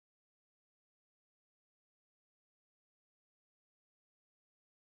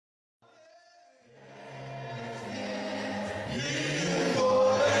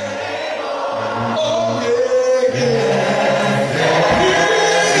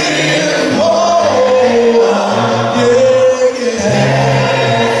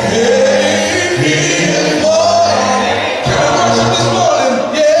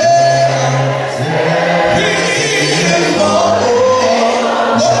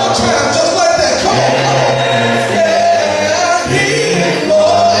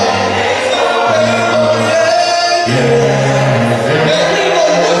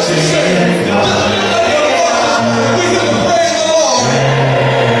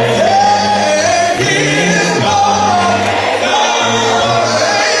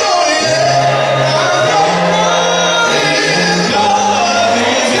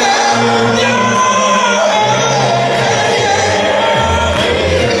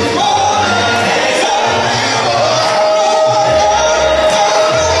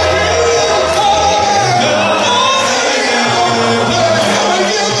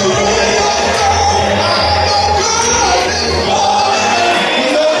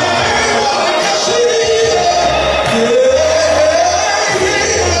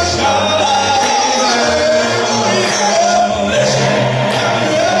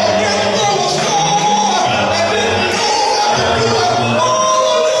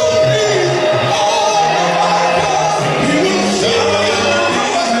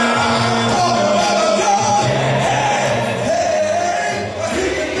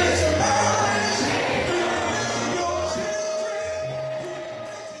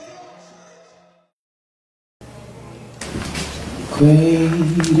Great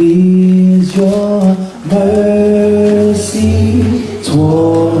is your mercy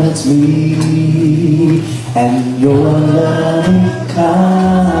towards me, and your loving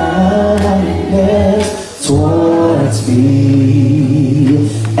kindness towards me,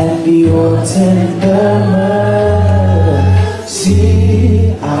 and your tender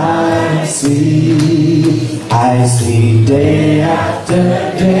mercy I see day after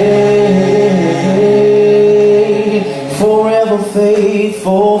day, forever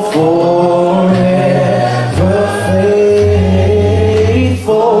faithful, forever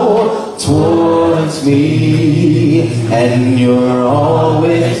faithful towards me, and you're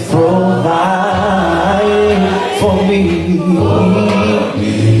always providing for me.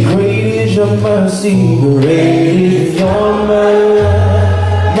 Great is your mercy, great is your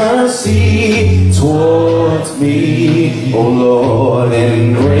mercy towards me, oh Lord,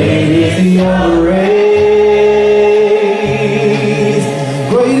 and great is your grace.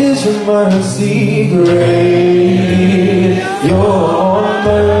 Great is your mercy, great your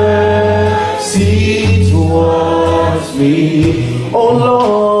mercy towards me, oh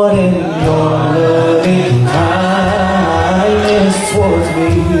Lord, and your loving kindness towards me.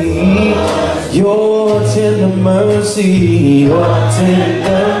 Your tender mercy, your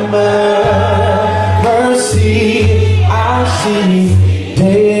tender mercy I see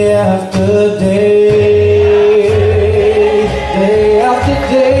day after day, day after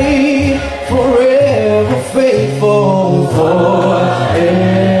day, forever faithful,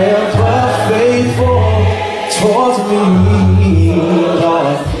 forever faithful towards me,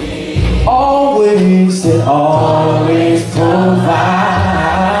 Lord. Always and always provide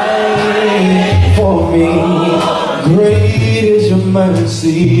for me. Great is your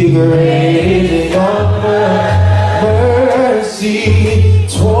mercy, great is your mercy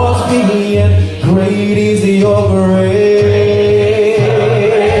towards me, and great is your grace.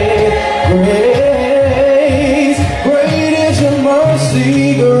 Great is your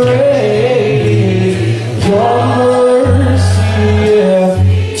mercy, great is your mercy, yeah,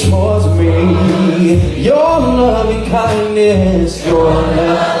 towards me. Your loving kindness, your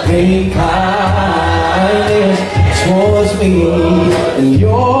loving kindness towards me, and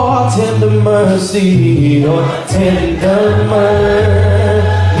your tender mercy, your tender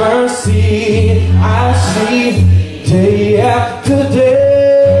mercy I see day after day,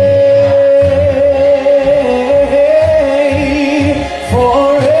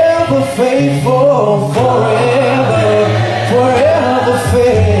 forever faithful, forever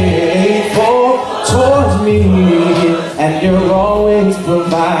faithful towards me, and you're always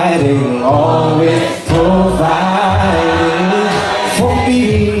providing, always providing for me.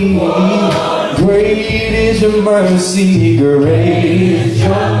 Great is your mercy, great is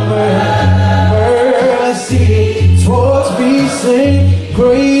your mercy towards me. Sing,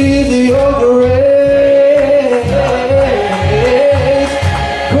 great is your grace,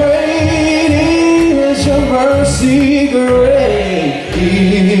 great is your mercy, great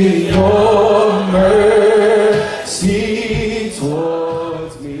is your mercy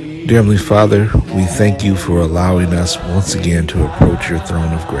towards me. Dear Heavenly Father, we thank you for allowing us once again to approach your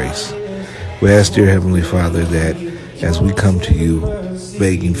throne of grace. We ask, dear Heavenly Father, that as we come to you,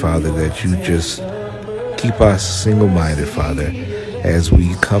 begging, Father, that you just keep us single-minded, Father, as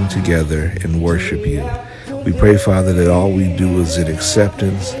we come together and worship you. We pray, Father, that all we do is in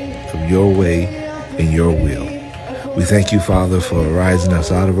acceptance of your way and your will. We thank you, Father, for rising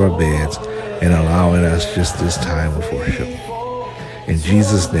us out of our beds and allowing us just this time of worship. In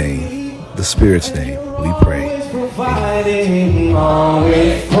Jesus' name, the Spirit's name, we pray. Providing,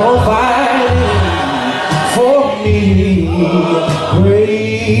 always providing for me.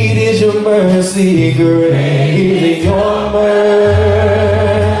 Great is your mercy, great is your mercy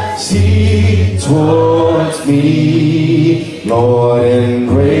towards me, Lord, and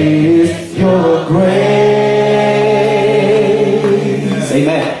great is your grace.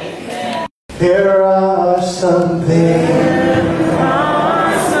 Amen. There are some things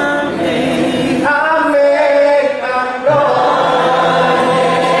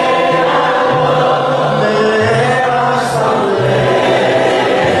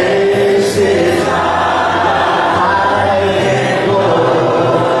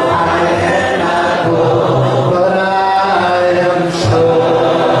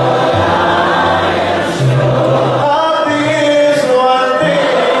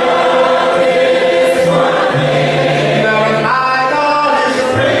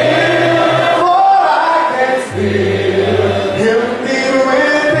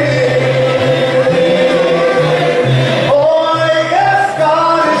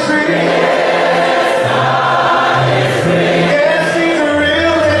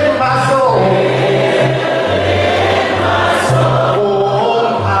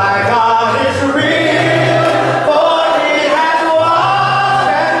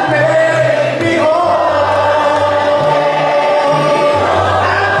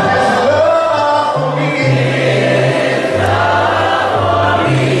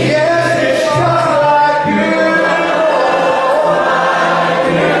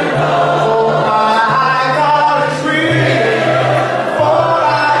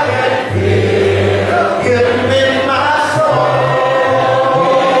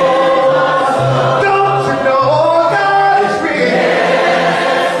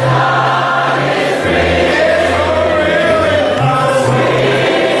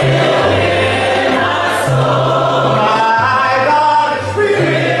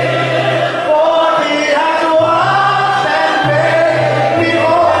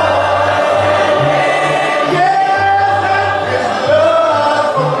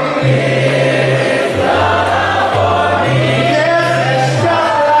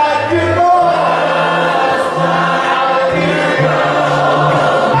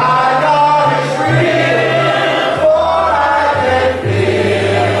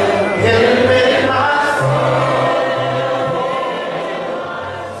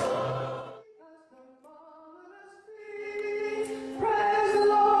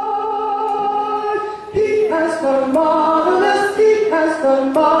done marvelous, He has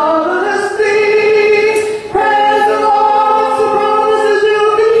done marvelous things. Praise the Lord, the promises you,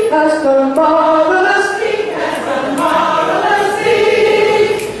 He has done marvelous, He has done marvelous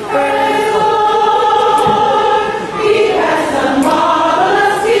things. Praise the Lord, He has done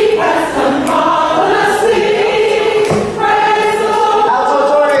marvelous, He has done marvelous things. Praise the Lord.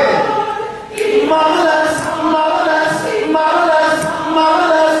 Marvelous, marvelous, marvelous,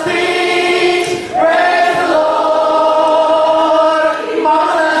 marvelous things. Praise the Lord.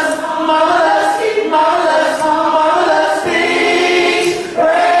 Marvelous, marvelous, marvelous, marvelous things.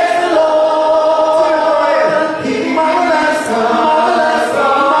 Praise the Lord. Marvelous, marvelous,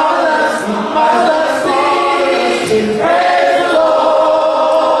 marvelous, marvelous things. Praise the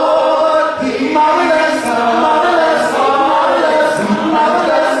Lord. Marvelous, marvelous, marvelous,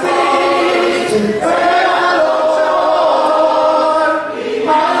 marvelous things. Praise the Lord.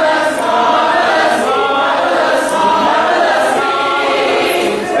 Marvelous, marvelous, marvelous, marvelous things.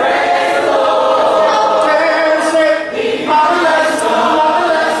 Praise the Lord.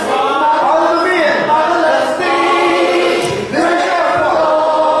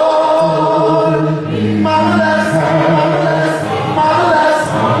 Marvelous, marvelous, marvelous,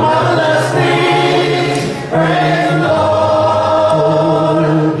 marvelous things. Praise the Lord. Marvelous, marvelous, marvelous, marvelous things. Praise the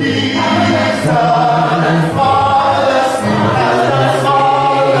Lord. He has done marvelous, has done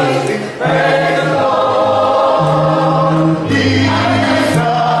marvelous things. Praise the Lord. He has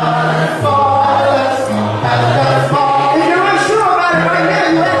done marvelous, has done marvelous. If you're unsure about it right now,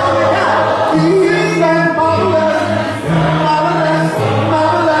 you ask me now. He has done marvelous, marvelous,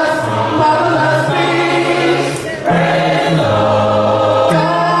 marvelous, marvelous things. Praise the Lord.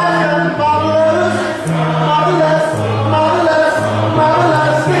 God has done marvelous, marvelous, marvelous,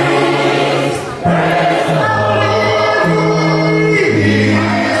 marvelous things. Praise the Lord. He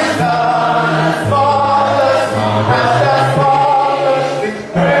has done marvelous, has done marvelous things.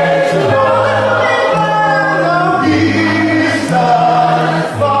 Praise the Lord. He has done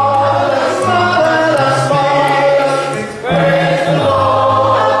marvelous, marvelous, marvelous things. Praise the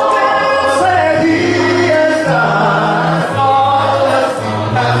Lord. Say He has done marvelous,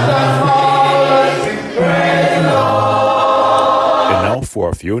 has done marvelous things. Praise the Lord. And now for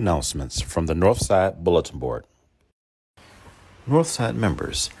a few announcements from the Northside Bulletin Board. Northside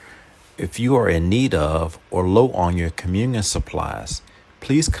members, if you are in need of or low on your communion supplies,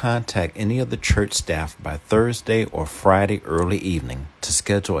 please contact any of the church staff by Thursday or Friday early evening to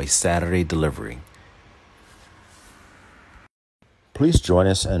schedule a Saturday delivery. Please join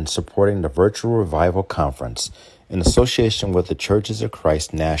us in supporting the Virtual Revival Conference in association with the Churches of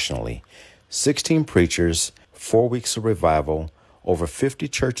Christ nationally. 16 preachers, 4 weeks of revival, over 50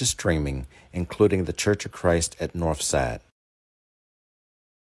 churches streaming, including the Church of Christ at Northside.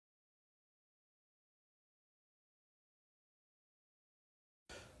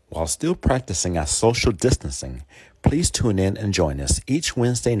 While still practicing our social distancing, please tune in and join us each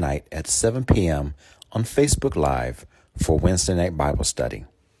Wednesday night at 7 p.m. on Facebook Live for Wednesday Night Bible Study.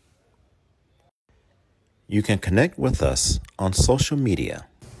 You can connect with us on social media.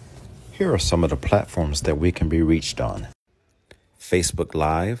 Here are some of the platforms that we can be reached on. Facebook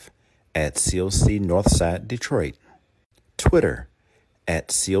Live at COC Northside Detroit. Twitter at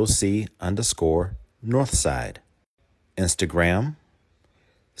COC_Northside. Instagram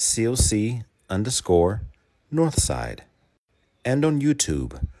COC_Northside. And on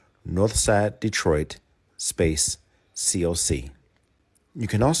YouTube, Northside Detroit space COC. You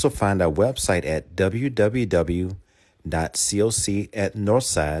can also find our website at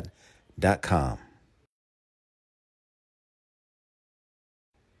www.cocatnorthside.com.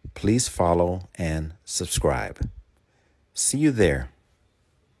 Please follow and subscribe. See you there.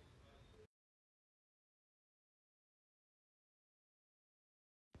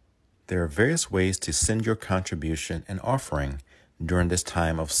 There are various ways to send your contribution and offering during this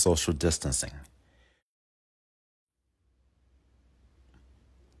time of social distancing.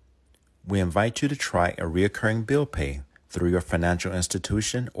 We invite you to try a recurring bill pay through your financial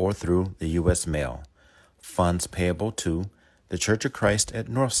institution or through the U.S. mail. Funds payable to The Church of Christ at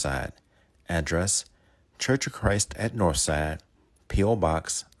Northside. Address: Church of Christ at Northside, P.O.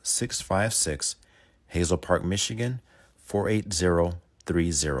 Box 656, Hazel Park, Michigan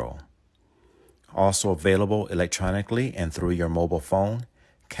 48030. Also available electronically and through your mobile phone.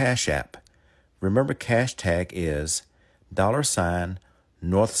 Cash App. Remember, cash tag is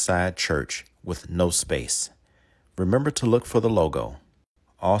 $Northside Church with no space. Remember to look for the logo.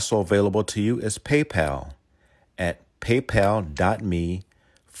 Also available to you is PayPal at paypal.me/COC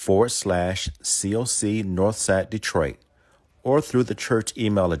Northside Detroit, or through the church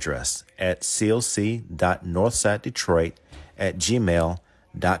email address at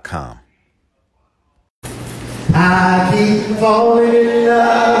clc.northsidedetroit@gmail.com. I keep falling in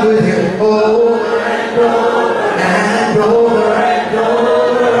love with you over and over and over and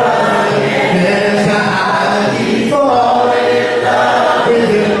over again. Yes, I keep falling in love with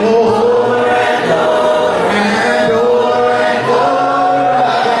you over and over and over and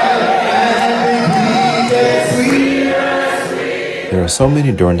over again. And sweeter and sweeter. There are so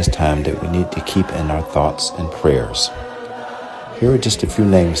many during this time that we need to keep in our thoughts and prayers. Here are just a few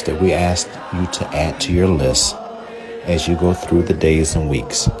names that we ask you to add to your list as you go through the days and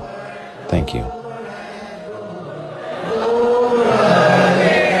weeks. Thank you.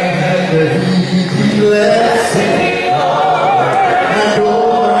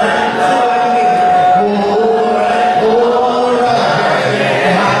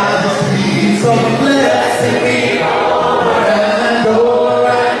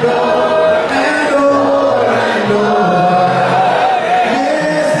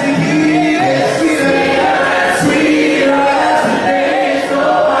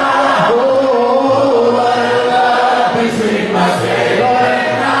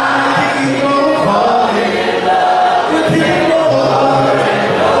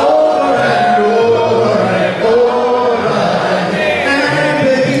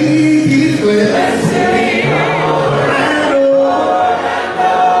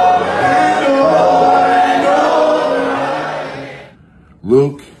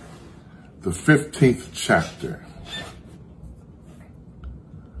 Luke, the 15th chapter.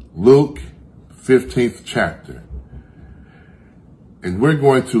 Luke, 15th chapter. And we're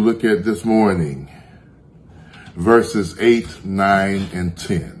going to look at this morning verses 8, 9, and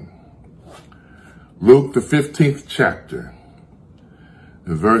 10. Luke, the 15th chapter,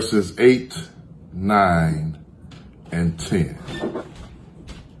 verses 8, 9, and 10.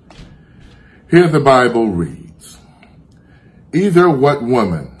 Here the Bible reads, "Either what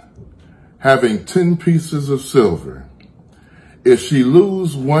woman, having 10 pieces of silver, if she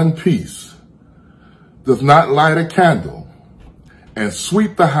lose one piece, does not light a candle and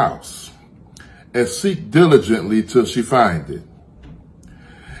sweep the house and seek diligently till she find it?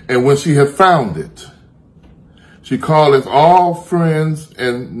 And when she hath found it, she calleth all friends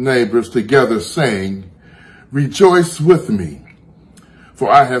and neighbors together, saying, Rejoice with me,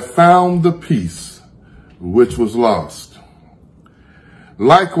 for I have found the piece which was lost.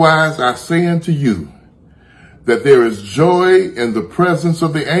 Likewise, I say unto you, that there is joy in the presence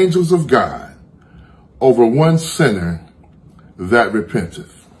of the angels of God over one sinner that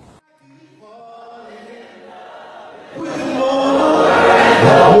repenteth."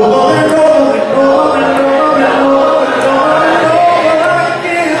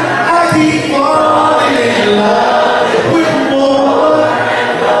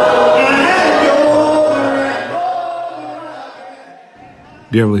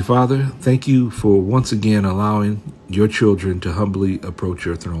 Dear Heavenly Father, thank you for once again allowing your children to humbly approach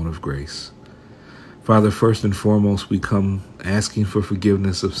your throne of grace. Father, first and foremost, we come asking for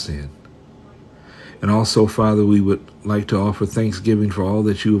forgiveness of sin. And also, Father, we would like to offer thanksgiving for all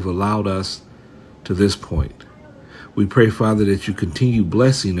that you have allowed us to this point. We pray, Father, that you continue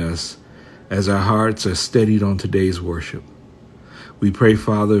blessing us as our hearts are steadied on today's worship. We pray,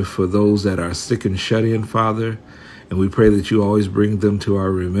 Father, for those that are sick and shut in, Father, and we pray that you always bring them to our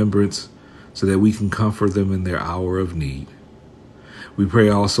remembrance so that we can comfort them in their hour of need. We pray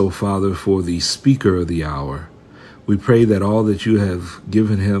also, Father, for the speaker of the hour. We pray that all that you have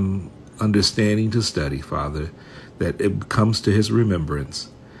given him understanding to study, Father, that it comes to his remembrance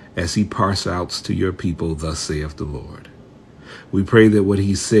as he parse out to your people, thus saith the Lord. We pray that what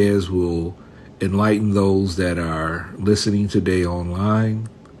he says will enlighten those that are listening today online.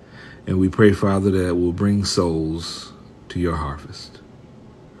 And we pray, Father, that it will bring souls to your harvest.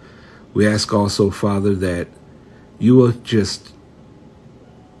 We ask also, Father, that you will just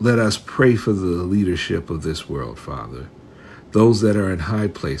let us pray for the leadership of this world, Father. Those that are in high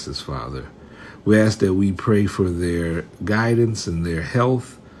places, Father. We ask that we pray for their guidance and their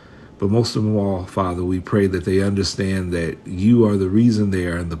health. But most of all, Father, we pray that they understand that you are the reason they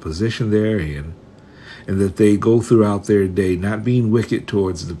are in the position they're in, and that they go throughout their day not being wicked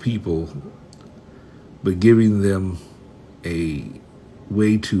towards the people, but giving them a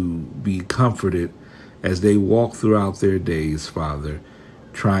way to be comforted as they walk throughout their days, Father,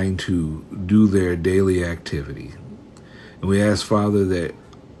 trying to do their daily activity. And we ask, Father, that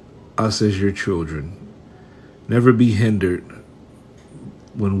us as your children never be hindered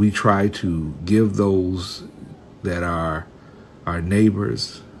when we try to give those that are our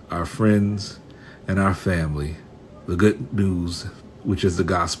neighbors, our friends, and our family the good news, which is the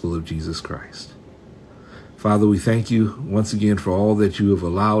gospel of Jesus Christ. Father, we thank you once again for all that you have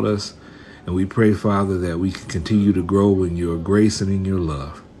allowed us, and we pray, Father, that we can continue to grow in your grace and in your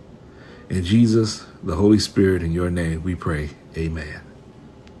love. In Jesus, the Holy Spirit, in your name, we pray. Amen.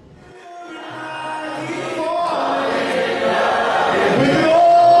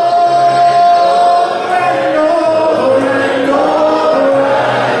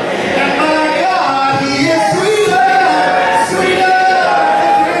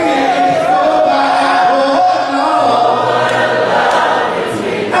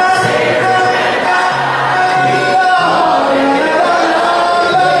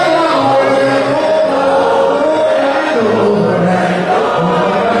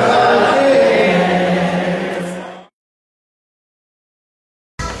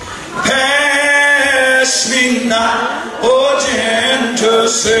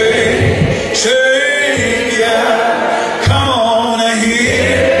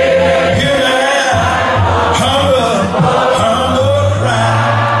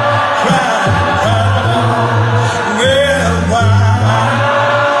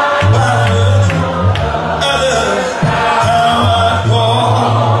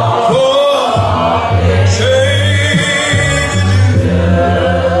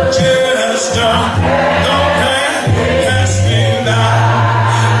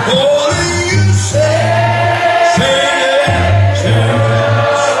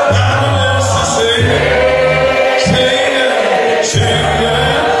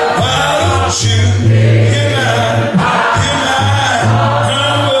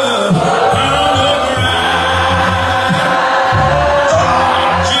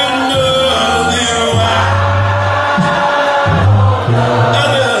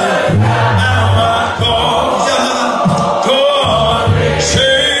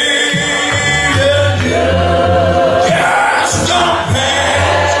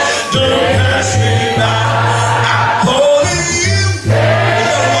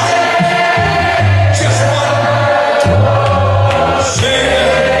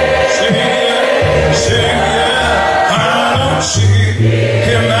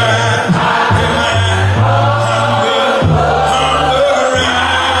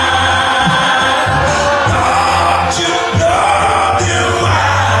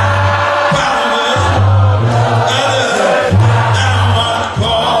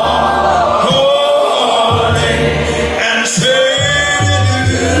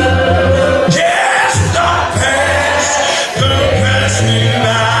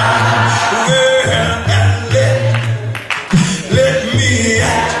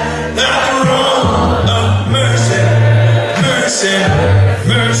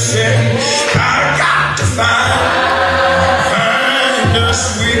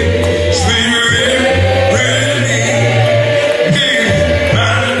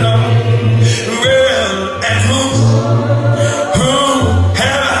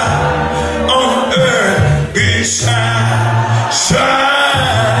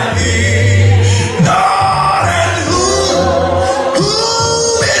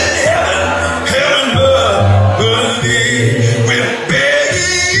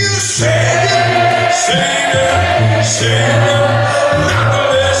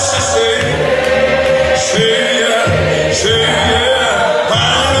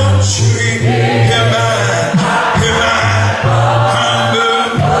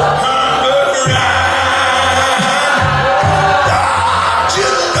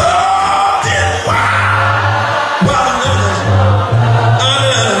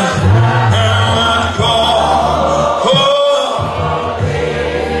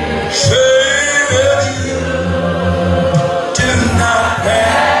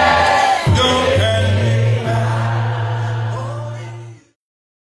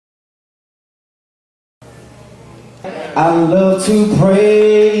 I love to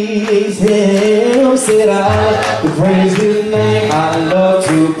praise Him, said I love to praise His name. I love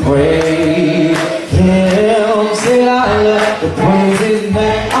to praise Him, said I love to praise His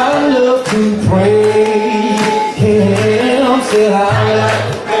name. I love to praise Him, said I love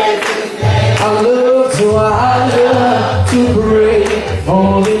to praise His name. I love to praise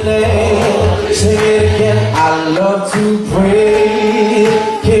Holy name. Sing it again. I love to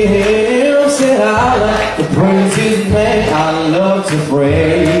praise Him, said I love to praise His name. I love to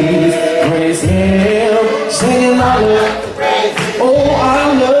praise Him, singing I love to praise Him. Oh,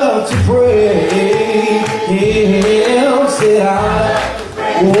 I love to praise Him, said I.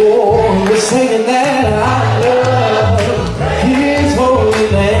 Oh, we're singing that I love His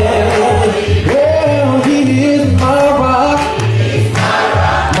holy name. Well, He is my rock,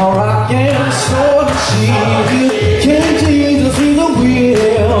 my rock and sword and shield.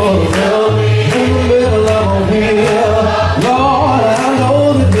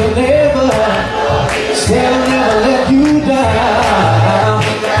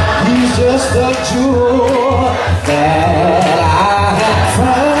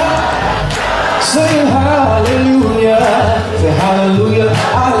 Sing hallelujah. Say hallelujah. I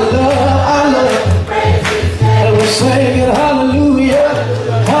love. And we're singing hallelujah.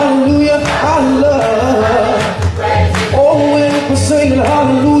 Hallelujah. I love. Oh, when we're singing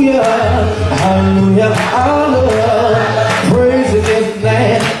hallelujah. Hallelujah. I love. Praising His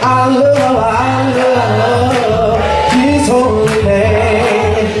name. I love His holy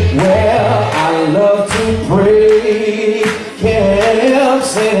name. Well, I love to praise Him.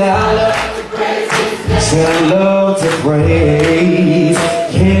 Say I love. Say I love to praise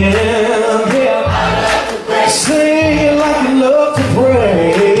Him. Yeah. Say it like you love to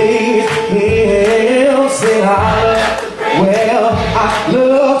praise Him. Say I love. Well, I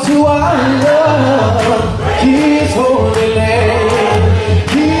love His holy name.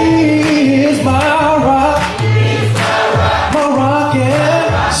 He is my rock, my rock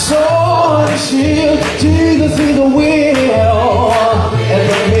and sword and shield. Jesus is the wheel and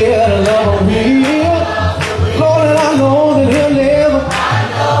the middle of a wheel. Lord, and I know that He'll never.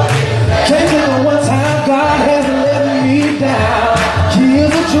 Can't think of one time God hasn't let me down. He is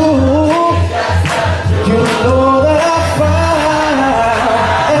the truth. You know that I find.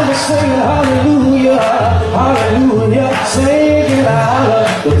 And we're singing hallelujah, hallelujah. Singing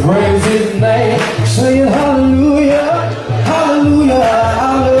out the praise His name. Saying hallelujah, hallelujah,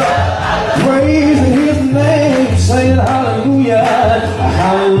 hallelujah. Praising His name. Saying hallelujah,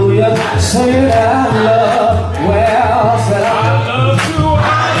 hallelujah. Saying I love. Well, said I love to, I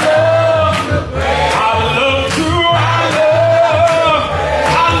love. I love to, I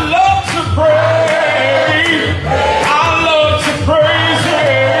love to praise. I love to praise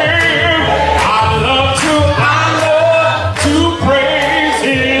Him. I love to praise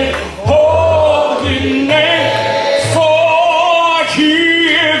His holy name. For He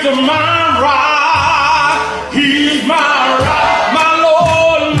is my rock. He's my rock, my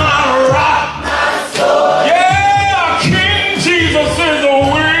Lord, my rock. Yeah, King Jesus is the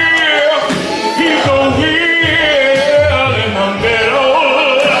wheel. He's the wheel in the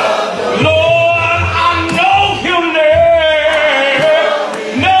middle. Lord, I know He'll never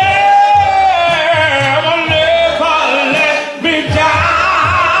let me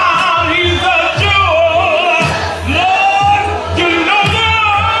down. He's the jewel. Lord, you know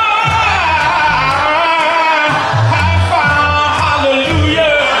I found.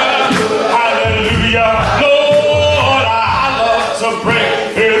 Hallelujah, hallelujah. Lord, I love to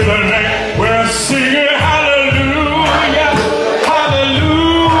praise His name. We're singing hallelujah,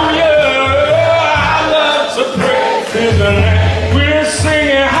 hallelujah. I love to praise His name. We're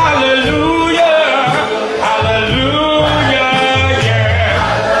singing hallelujah, hallelujah,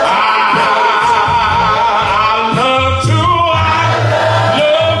 yeah. I love to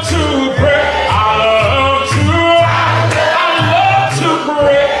pray. I love to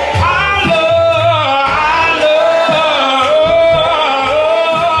pray. I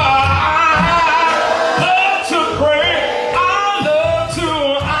love to pray. I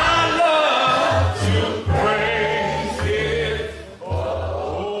love to praise His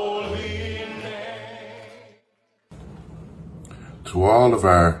holy name. To all of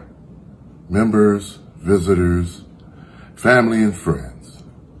our members, visitors, family, and friends,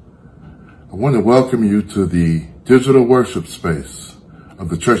 I want to welcome you to the digital worship space of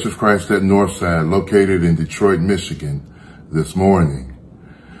the Church of Christ at Northside, located in Detroit, Michigan, this morning.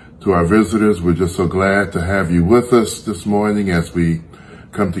 To our visitors, we're just so glad to have you with us this morning as we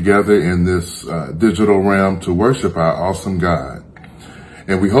come together in this digital realm to worship our awesome God.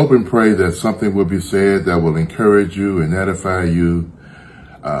 And we hope and pray that something will be said that will encourage you and edify you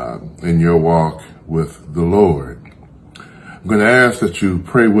in your walk with the Lord. I'm going to ask that you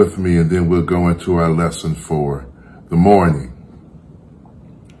pray with me, and then we'll go into our lesson for the morning.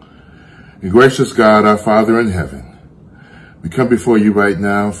 And gracious God, our Father in heaven, we come before you right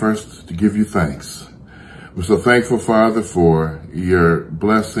now first to give you thanks. We're so thankful, Father, for your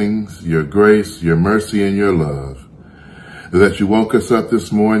blessings, your grace, your mercy, and your love, that you woke us up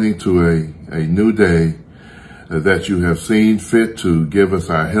this morning to a new day, that you have seen fit to give us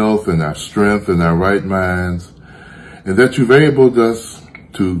our health and our strength and our right minds, and that you've enabled us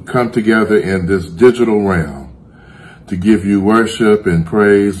to come together in this digital realm to give you worship and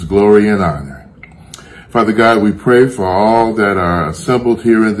praise, glory, and honor. Father God, we pray for all that are assembled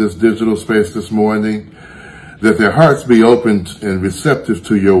here in this digital space this morning, that their hearts be opened and receptive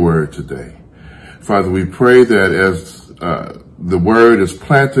to your word today. Father, we pray that as the word is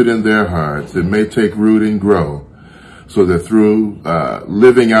planted in their hearts, it may take root and grow, so that through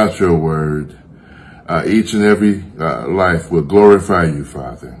living out your word, each and every life will glorify you,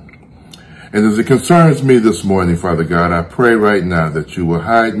 Father. And as it concerns me this morning, Father God, I pray right now that you will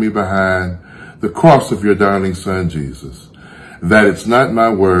hide me behind the cross of your darling son, Jesus, that it's not my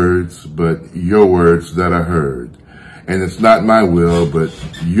words, but your words that I heard. And it's not my will, but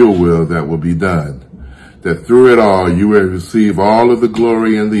your will that will be done. That through it all, you will receive all of the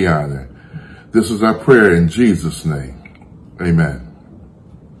glory and the honor. This is our prayer in Jesus' name. Amen.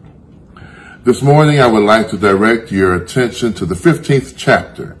 This morning, I would like to direct your attention to the 15th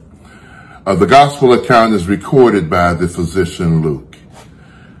chapter of the gospel account as recorded by the physician Luke.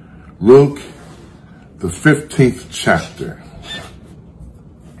 Luke, the 15th chapter.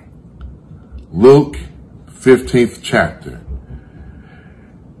 Luke, 15th chapter.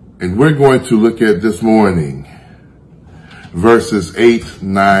 And we're going to look at this morning verses 8,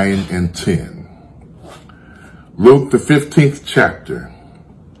 9, and 10. Luke, the 15th chapter,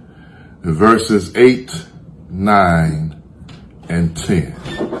 verses 8, 9, and 10.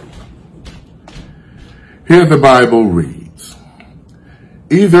 Here the Bible reads,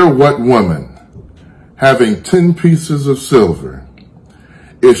 "Either what woman, having 10 pieces of silver,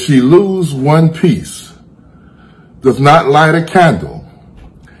 if she lose one piece, does not light a candle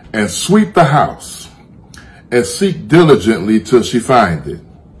and sweep the house and seek diligently till she find it?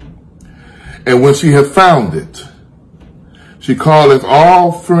 And when she hath found it, she calleth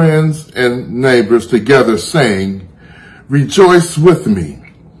all friends and neighbors together, saying, Rejoice with me,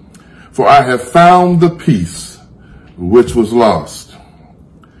 for I have found the piece which was lost.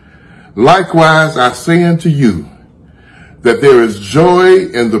 Likewise, I say unto you, that there is joy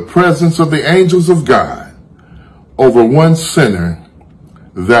in the presence of the angels of God over one sinner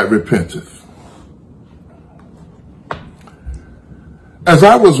that repenteth." As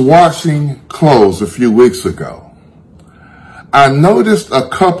I was washing clothes a few weeks ago, I noticed a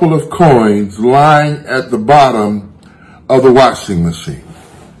couple of coins lying at the bottom of the washing machine.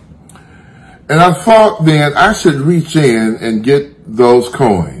 And I thought then I should reach in and get those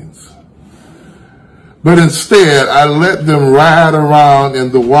coins. But instead, I let them ride around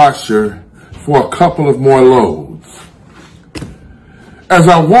in the washer for a couple of more loads. As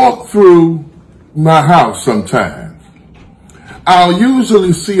I walk through my house sometimes, I'll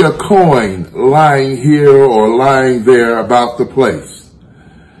usually see a coin lying here or lying there about the place.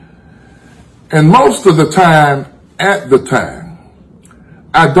 And most of the time, at the time,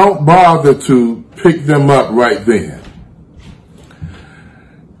 I don't bother to pick them up right then.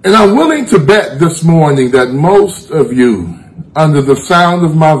 And I'm willing to bet this morning that most of you, under the sound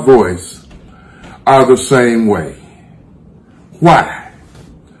of my voice, are the same way. Why?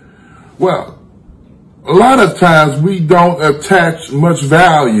 Well, a lot of times we don't attach much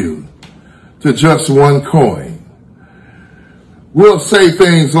value to just one coin. We'll say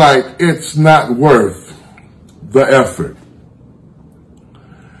things like, it's not worth the effort.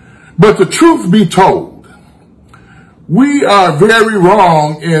 But the truth be told, we are very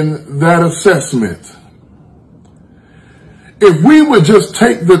wrong in that assessment. If we would just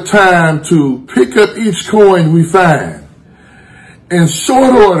take the time to pick up each coin we find, in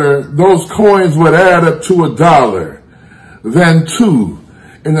short order, those coins would add up to $1, then $2,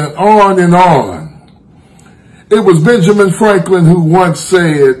 and then on and on. It was Benjamin Franklin who once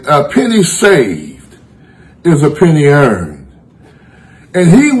said, "A penny saved is a penny earned." And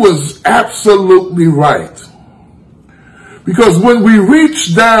he was absolutely right. Because when we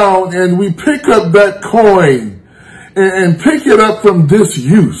reach down and we pick up that coin and pick it up from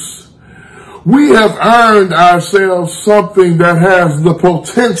disuse, we have earned ourselves something that has the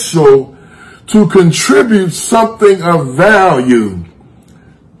potential to contribute something of value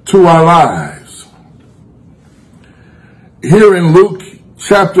to our lives. Here in Luke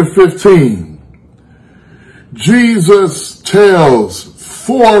chapter 15, Jesus tells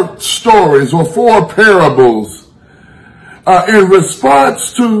 4 stories or 4 parables in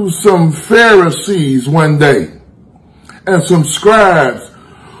response to some Pharisees one day and some scribes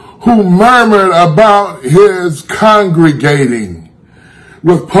who murmured about his congregating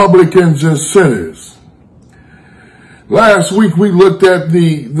with publicans and sinners. Last week we looked at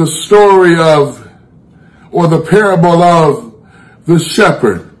the story of, or the parable of the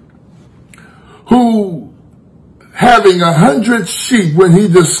shepherd who, having 100 sheep, when he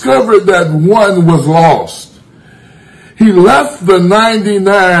discovered that one was lost, he left the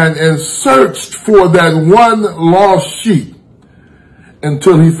 99 and searched for that one lost sheep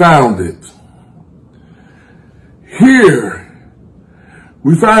until he found it. Here,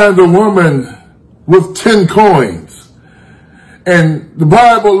 we find a woman with 10 coins. And the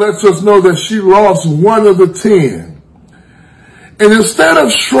Bible lets us know that she lost one of the 10. And instead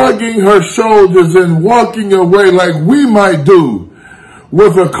of shrugging her shoulders and walking away like we might do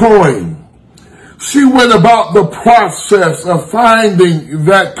with a coin, she went about the process of finding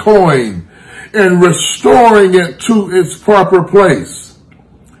that coin and restoring it to its proper place.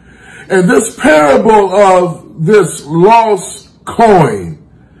 And this parable of this lost coin,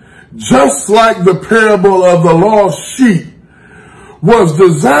 just like the parable of the lost sheep, was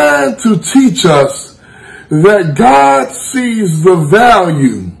designed to teach us that God sees the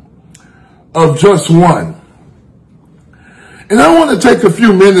value of just one. And I want to take a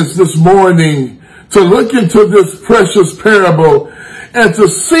few minutes this morning to look into this precious parable and to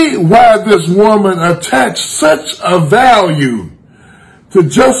see why this woman attached such a value to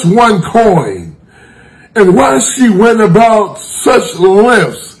just one coin, and why she went about such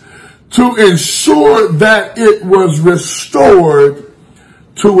lengths to ensure that it was restored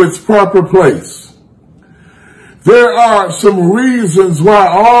to its proper place. There are some reasons why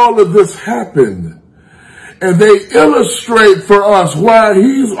all of this happened, and they illustrate for us why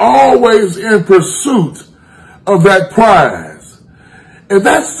he's always in pursuit of that prize. And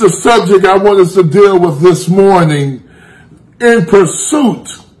that's the subject I want us to deal with this morning, in pursuit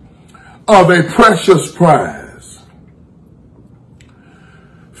of a precious prize.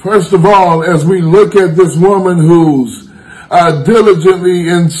 First of all, as we look at this woman who's diligently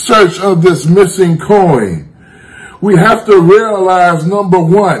in search of this missing coin, we have to realize, number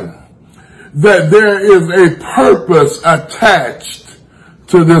one, that there is a purpose attached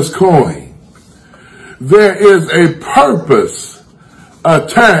to this coin. There is a purpose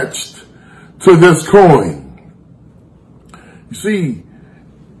attached to this coin. You see,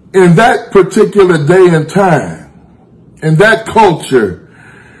 in that particular day and time, in that culture,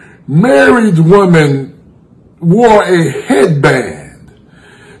 married women wore a headband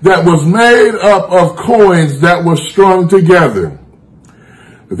that was made up of coins that were strung together.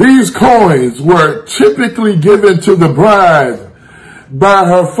 These coins were typically given to the bride by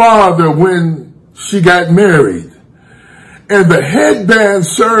her father when she got married. And the headband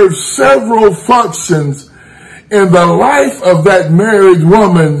served several functions in the life of that married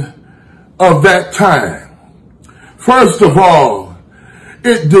woman of that time. First of all,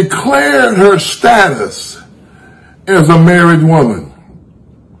 it declared her status as a married woman.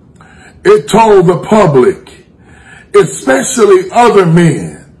 It told the public, especially other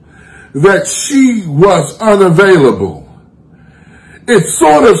men, that she was unavailable. It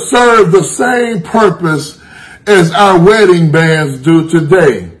sort of served the same purpose as our wedding bands do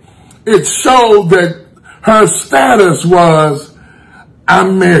today. It showed that her status was,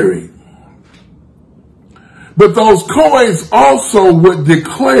 I'm married. But those coins also would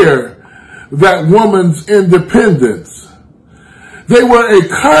declare that woman's independence. They were a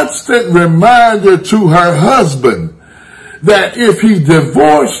constant reminder to her husband that if he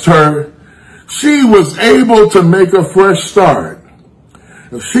divorced her, she was able to make a fresh start.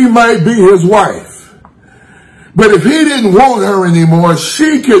 She might be his wife, but if he didn't want her anymore,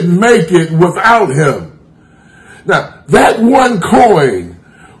 she could make it without him. Now, that one coin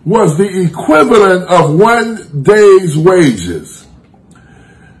was the equivalent of 1 day's wages.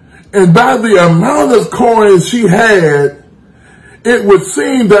 And by the amount of coins she had, it would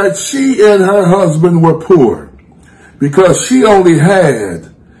seem that she and her husband were poor, because she only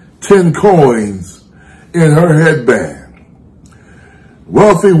had 10 coins in her headband.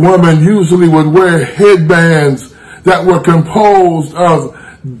 Wealthy women usually would wear headbands that were composed of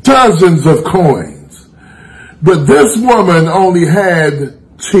dozens of coins. But this woman only had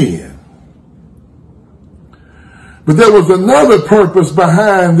 10. But there was another purpose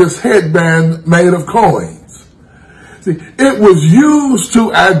behind this headband made of coins. See, it was used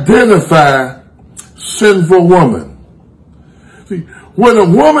to identify sinful woman. See, when a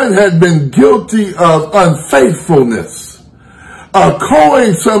woman had been guilty of unfaithfulness, a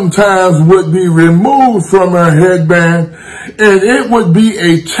coin sometimes would be removed from her headband, and it would be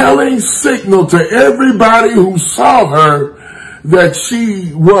a telling signal to everybody who saw her that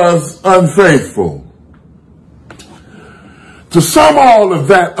she was unfaithful. To sum all of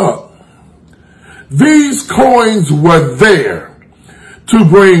that up, these coins were there to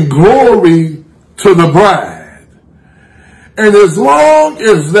bring glory to the bride. And as long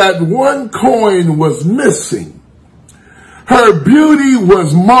as that one coin was missing, her beauty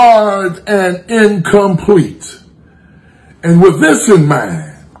was marred and incomplete. And with this in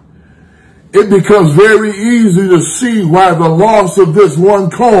mind, it becomes very easy to see why the loss of this one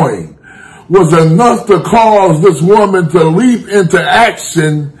coin was enough to cause this woman to leap into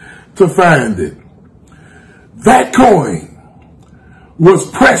action to find it. That coin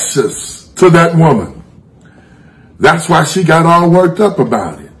was precious to that woman. That's why she got all worked up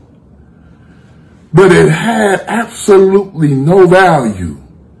about it. But it had absolutely no value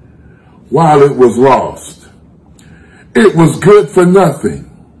while it was lost. It was good for nothing.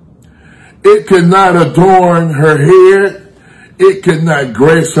 It could not adorn her head. It could not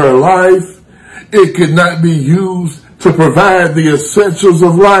grace her life. It could not be used to provide the essentials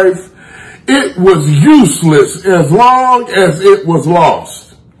of life. It was useless as long as it was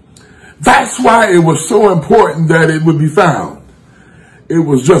lost. That's why it was so important that it would be found. It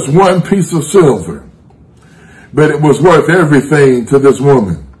was just one piece of silver, but it was worth everything to this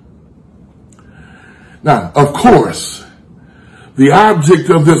woman. Now, of course, the object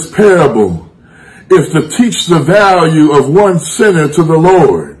of this parable is to teach the value of one sinner to the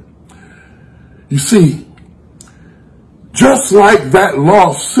Lord. You see, just like that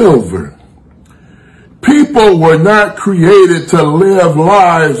lost silver, people were not created to live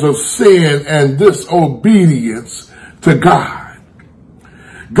lives of sin and disobedience to God.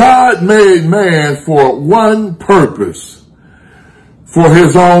 God made man for one purpose, for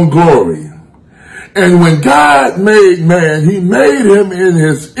his own glory. And when God made man, he made him in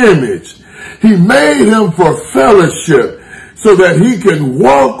his image. He made him for fellowship so that he could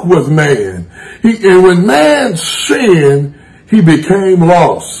walk with man. And when man sinned, he became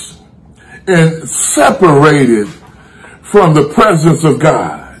lost and separated from the presence of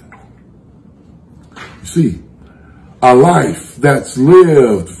God. You see, a life that's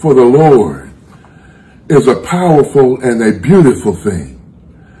lived for the Lord is a powerful and a beautiful thing.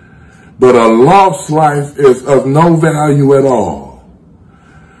 But a lost life is of no value at all.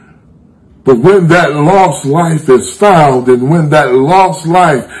 But when that lost life is found and when that lost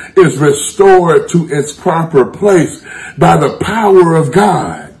life is restored to its proper place by the power of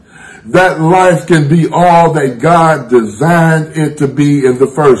God, that life can be all that God designed it to be in the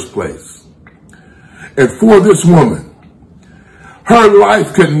first place. And for this woman, her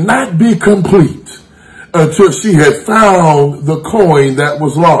life could not be complete until she had found the coin that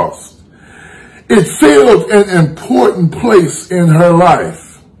was lost. It filled an important place in her life.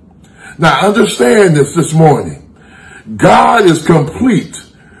 Now understand this morning. God is complete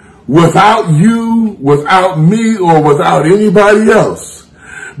without you, without me, or without anybody else.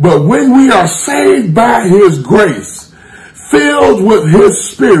 But when we are saved by his grace, filled with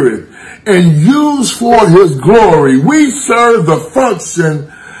his spirit, and used for his glory, we serve the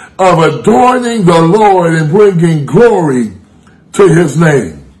function of adorning the Lord and bringing glory to his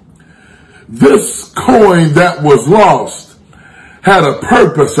name. This coin that was lost had a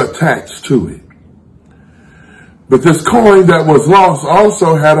purpose attached to it. But this coin that was lost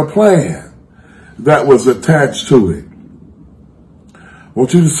also had a plan that was attached to it. I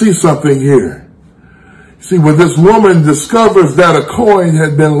want you to see something here. See, when this woman discovers that a coin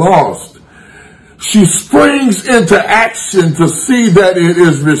had been lost, she springs into action to see that it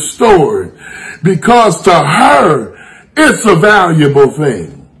is restored, because to her, it's a valuable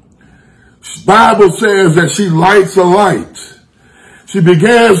thing. The Bible says that she lights a light. She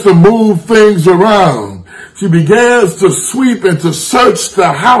begins to move things around. She begins to sweep and to search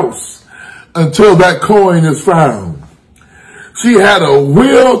the house until that coin is found. She had a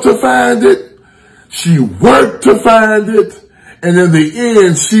will to find it. She worked to find it. And in the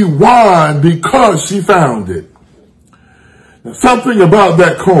end, she won because she found it. Now, something about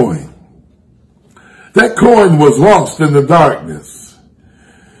that coin. That coin was lost in the darkness.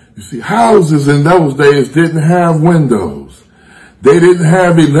 You see, houses in those days didn't have windows. They didn't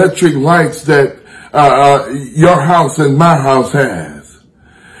have electric lights that your house and my house has.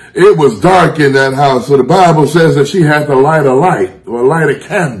 It was dark in that house. So the Bible says that she had to light a light or light a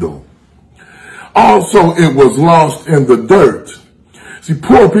candle. Also, it was lost in the dirt. See,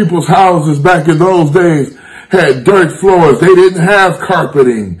 poor people's houses back in those days had dirt floors. They didn't have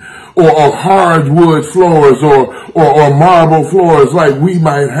carpeting or hardwood floors or marble floors like we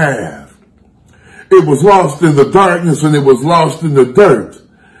might have. It was lost in the darkness and it was lost in the dirt.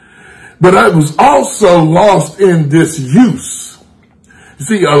 But it was also lost in disuse. You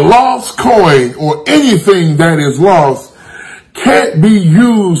see, a lost coin or anything that is lost can't be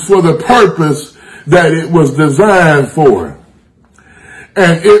used for the purpose that it was designed for.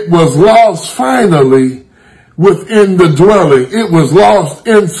 And it was lost finally within the dwelling. It was lost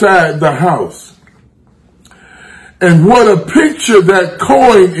inside the house. And what a picture that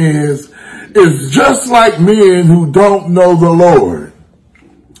coin is just like men who don't know the Lord.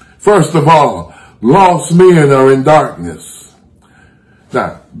 First of all, lost men are in darkness.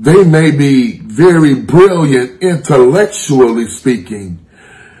 Now, they may be very brilliant intellectually speaking,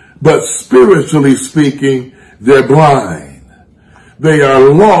 but spiritually speaking, they're blind. They are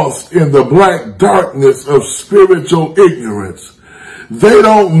lost in the black darkness of spiritual ignorance. They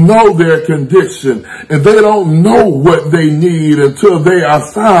don't know their condition, and they don't know what they need until they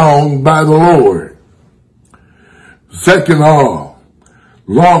are found by the Lord. Second of all,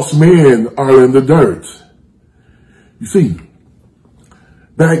 lost men are in the dirt. You see,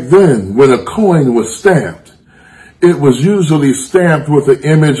 back then, when a coin was stamped, it was usually stamped with the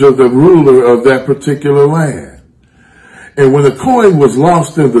image of the ruler of that particular land. And when a coin was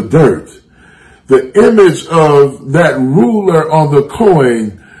lost in the dirt, the image of that ruler on the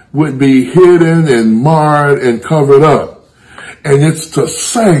coin would be hidden and marred and covered up. And it's the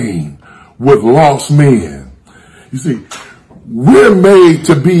same with lost men. You see, we're made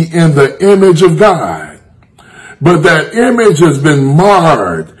to be in the image of God, but that image has been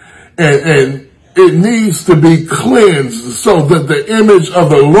marred and it needs to be cleansed so that the image of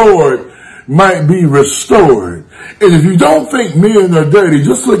the Lord might be restored. And if you don't think men are dirty,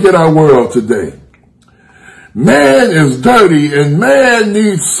 just look at our world today. Man is dirty, and man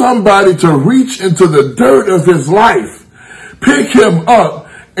needs somebody to reach into the dirt of his life, pick him up,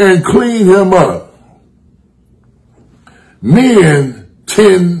 and clean him up. Men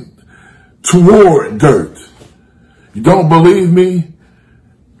tend toward dirt. You don't believe me?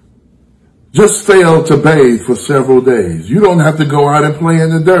 Just fail to bathe for several days. You don't have to go out and play in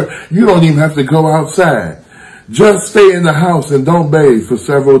the dirt. You don't even have to go outside. Just stay in the house and don't bathe for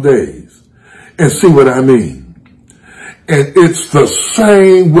several days. And see what I mean. And it's the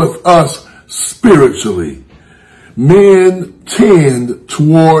same with us spiritually. Men tend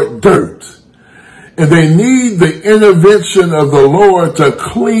toward dirt. And they need the intervention of the Lord to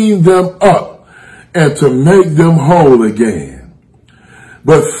clean them up and to make them whole again.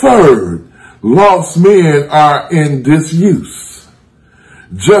 But third, lost men are in disuse.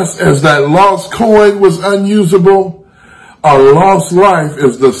 Just as that lost coin was unusable, a lost life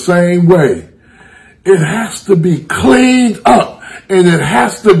is the same way. It has to be cleaned up and it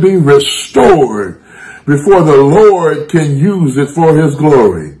has to be restored before the Lord can use it for his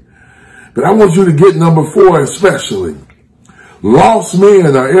glory. But I want you to get number 4 especially. Lost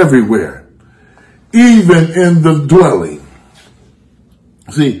men are everywhere, even in the dwelling.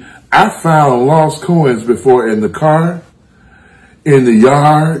 See, I found lost coins before in the car, in the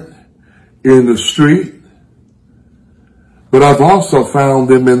yard, in the street, but I've also found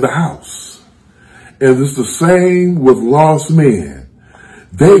them in the house. And it's the same with lost men.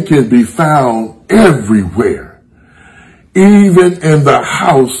 They can be found everywhere, even in the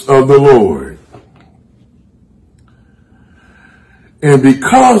house of the Lord. And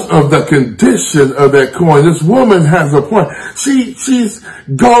because of the condition of that coin, this woman has a point. She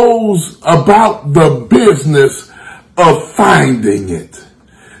goes about the business of finding it.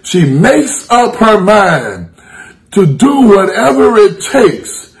 She makes up her mind to do whatever it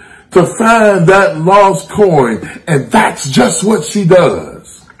takes to find that lost coin. And that's just what she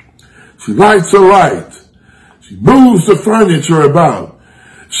does. She lights a light. She moves the furniture about.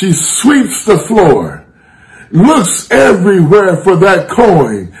 She sweeps the floor, looks everywhere for that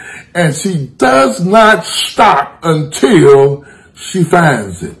coin, and she does not stop until she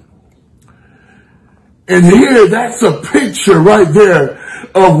finds it. And here, that's a picture right there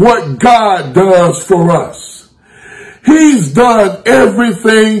of what God does for us. He's done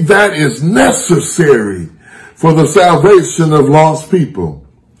everything that is necessary for the salvation of lost people.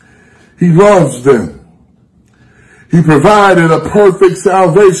 He loves them. He provided a perfect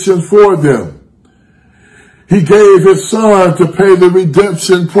salvation for them. He gave his son to pay the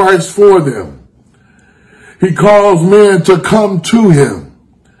redemption price for them. He calls men to come to him.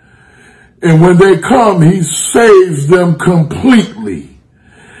 And when they come, he saves them completely.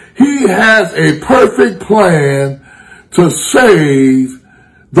 He has a perfect plan to save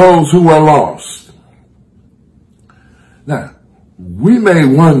those who are lost. Now, we may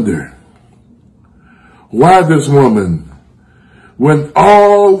wonder why this woman went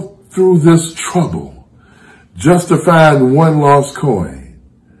all through this trouble just to find one lost coin.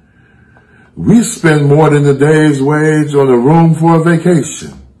 We spend more than a day's wage on a room for a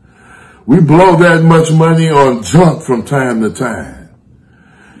vacation. We blow that much money on junk from time to time.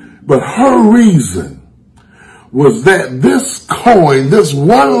 But her reason was that this coin, this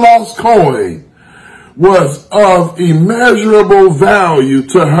one lost coin, was of immeasurable value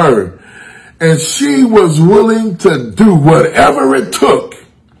to her. And she was willing to do whatever it took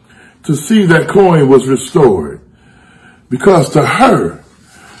to see that coin was restored. Because to her,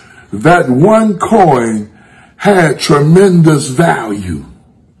 that one coin had tremendous value.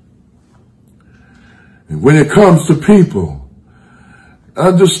 And when it comes to people,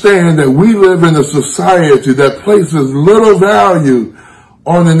 understand that we live in a society that places little value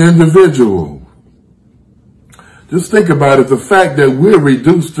on an individual. Just think about it, the fact that we're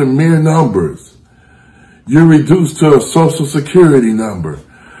reduced to mere numbers. You're reduced to a social security number,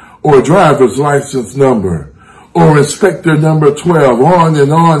 or a driver's license number, or inspector number 12, on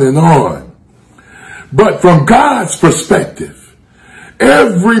and on and on. But from God's perspective,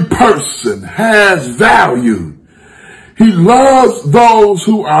 every person has value. He loves those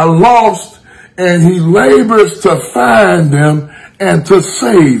who are lost, and he labors to find them and to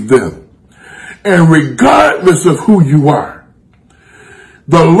save them. And regardless of who you are,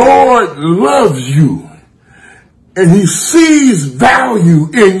 the Lord loves you, and he sees value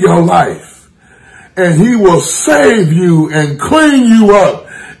in your life, and he will save you and clean you up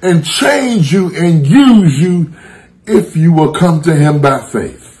and change you and use you if you will come to him by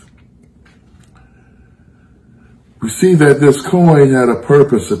faith. We see that this coin had a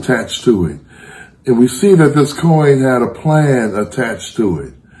purpose attached to it. And we see that this coin had a plan attached to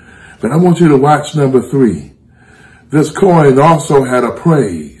it. But I want you to watch number 3. This coin also had a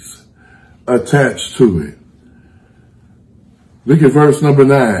praise attached to it. Look at verse number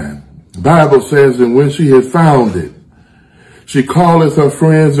 9. The Bible says, and when she had found it, she calleth her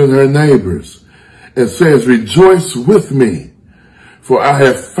friends and her neighbors and says, rejoice with me, for I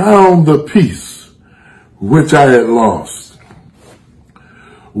have found the piece which I had lost.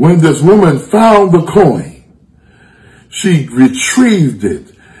 When this woman found the coin, she retrieved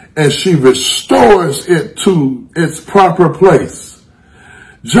it and she restores it to its proper place.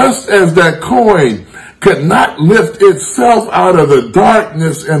 Just as that coin could not lift itself out of the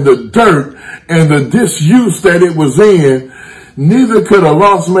darkness and the dirt and the disuse that it was in, neither could a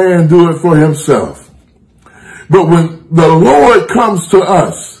lost man do it for himself. But when the Lord comes to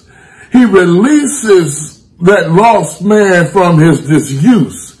us, he releases that lost man from his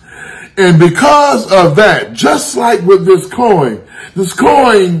disuse. And because of that, just like with this coin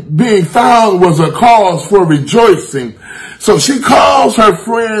being found was a cause for rejoicing. So she calls her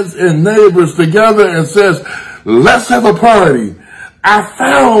friends and neighbors together and says, let's have a party. I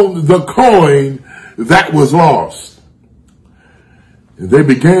found the coin that was lost. And they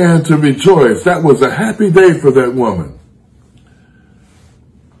began to rejoice. That was a happy day for that woman.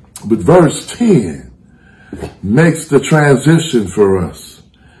 But verse 10 makes the transition for us.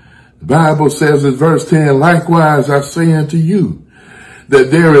 The Bible says in verse 10, likewise I say unto you,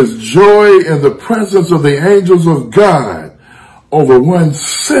 that there is joy in the presence of the angels of God over one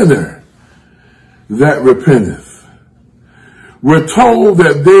sinner that repenteth. We're told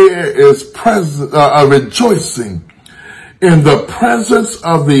that there is a rejoicing in the presence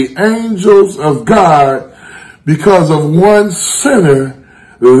of the angels of God because of one sinner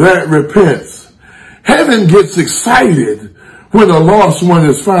that repents. Heaven gets excited when a lost one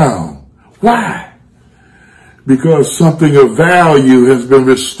is found. Why? Because something of value has been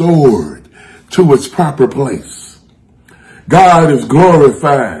restored to its proper place. God is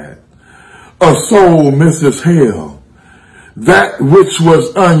glorified. A soul misses hell. That which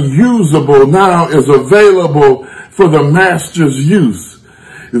was unusable now is available for the master's use.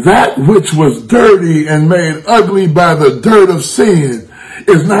 That which was dirty and made ugly by the dirt of sin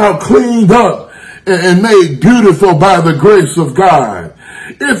is now cleaned up and made beautiful by the grace of God.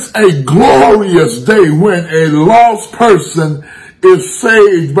 It's a glorious day when a lost person is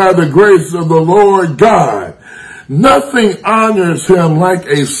saved by the grace of the Lord God. Nothing honors him like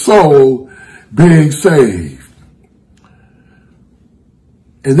a soul being saved.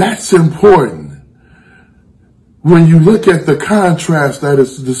 And that's important when you look at the contrast that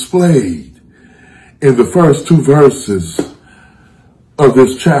is displayed in the first 2 verses of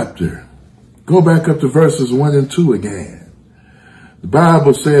this chapter. Go back up to verses 1 and 2 again. The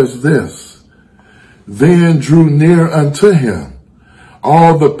Bible says this, then drew near unto him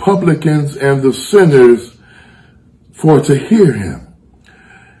all the publicans and the sinners for to hear him.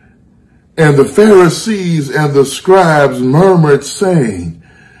 And the Pharisees and the scribes murmured, saying,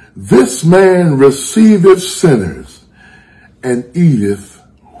 this man receiveth sinners and eateth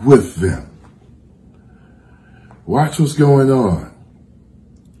with them. Watch what's going on.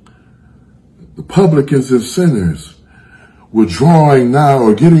 The publicans and sinners were drawing now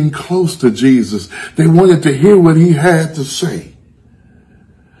or getting close to Jesus. They wanted to hear what he had to say.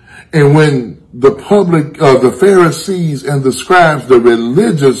 And when the Pharisees and the scribes, the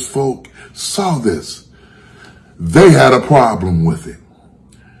religious folk, saw this, they had a problem with it.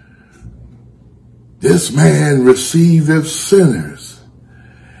 This man receiveth sinners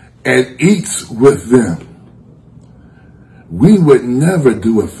and eats with them. We would never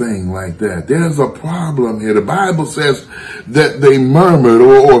do a thing like that. There's a problem here. The Bible says that they murmured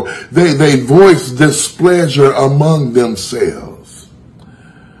or they voiced displeasure among themselves.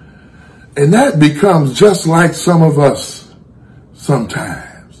 And that becomes just like some of us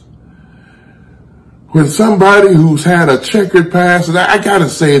sometimes. When somebody who's had a checkered past, and I gotta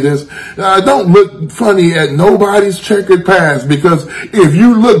say this, don't look funny at nobody's checkered past, because if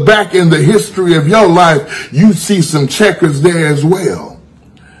you look back in the history of your life, you see some checkers there as well.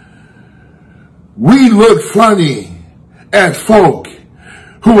 We look funny at folk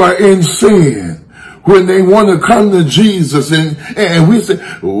who are in sin when they want to come to Jesus, and we say,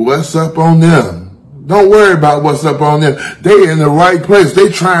 what's up on them? Don't worry about what's up on them. They're in the right place.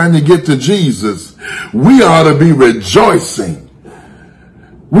 They're trying to get to Jesus. We ought to be rejoicing.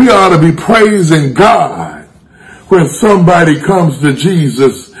 We ought to be praising God when somebody comes to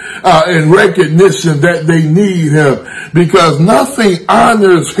Jesus in recognition that they need him, because nothing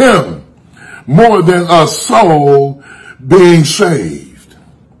honors him more than a soul being saved.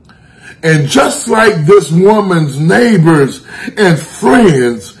 And just like this woman's neighbors and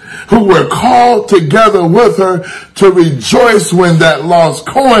friends who were called together with her to rejoice when that lost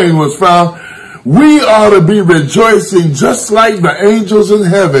coin was found, we ought to be rejoicing just like the angels in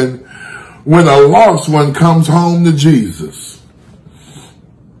heaven when a lost one comes home to Jesus.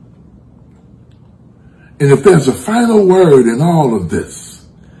 And if there's a final word in all of this,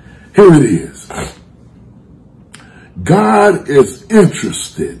 here it is. God is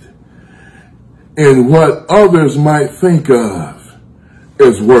interested in what others might think of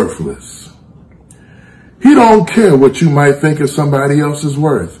as worthless. He don't care what you might think of somebody else's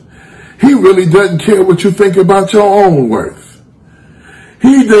worth. He really doesn't care what you think about your own worth.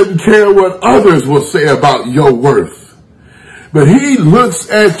 He doesn't care what others will say about your worth. But he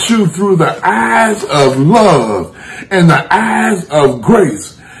looks at you through the eyes of love and the eyes of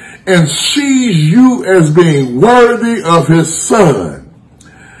grace and sees you as being worthy of his son.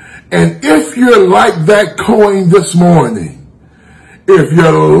 And if you're like that coin this morning, if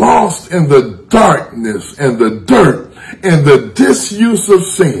you're lost in the darkness and the dirt and the disuse of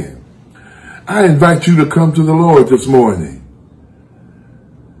sin, I invite you to come to the Lord this morning.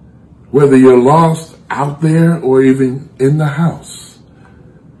 Whether you're lost out there or even in the house.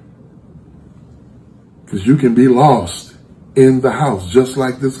 Because you can be lost in the house just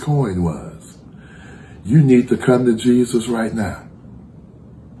like this coin was. You need to come to Jesus right now.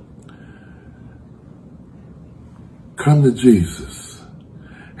 Come to Jesus,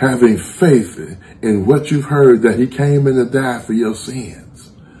 having faith in what you've heard, that he came in to die for your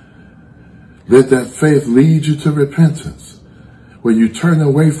sins. Let that faith lead you to repentance, where you turn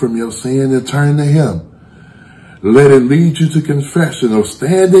away from your sin and turn to him. Let it lead you to confession, or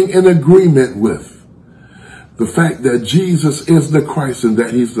standing in agreement with the fact that Jesus is the Christ and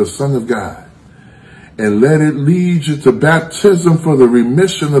that he's the Son of God. And let it lead you to baptism for the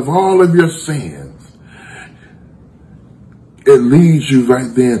remission of all of your sins. It leads you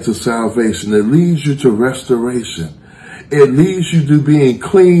right there to salvation. It leads you to restoration. It leads you to being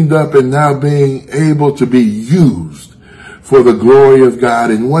cleaned up and now being able to be used for the glory of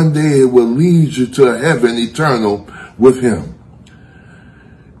God. And one day it will lead you to a heaven eternal with him.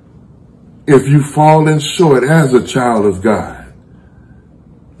 If you've fallen short as a child of God,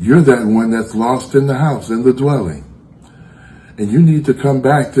 you're that one that's lost in the house, in the dwelling. And you need to come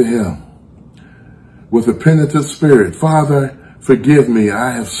back to him with a penitent spirit. Father, forgive me.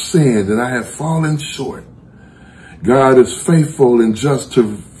 I have sinned and I have fallen short. God is faithful and just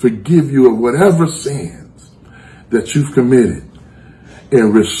to forgive you of whatever sins that you've committed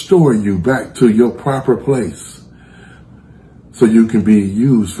and restore you back to your proper place so you can be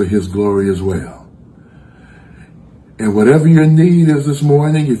used for his glory as well. And whatever your need is this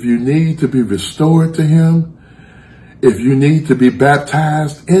morning, if you need to be restored to him, if you need to be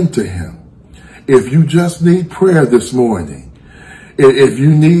baptized into him, if you just need prayer this morning, if you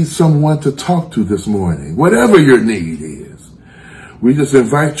need someone to talk to this morning, whatever your need is, we just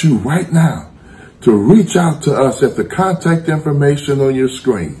invite you right now to reach out to us at the contact information on your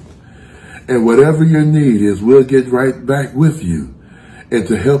screen. And whatever your need is, we'll get right back with you and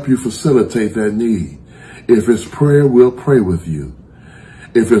to help you facilitate that need. If it's prayer, we'll pray with you.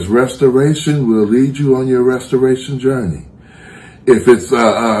 If it's restoration, we'll lead you on your restoration journey. If it's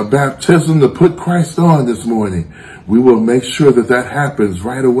baptism to put Christ on this morning, we will make sure that that happens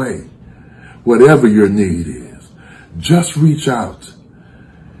right away. Whatever your need is, just reach out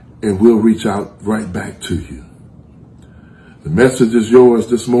and we'll reach out right back to you. The message is yours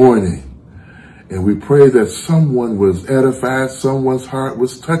this morning. And we pray that someone was edified, someone's heart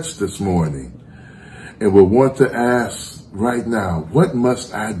was touched this morning, and will want to ask right now, what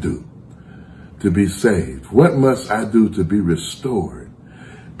must I do to be saved? What must I do to be restored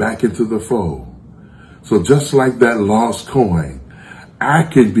back into the fold? So just like that lost coin, I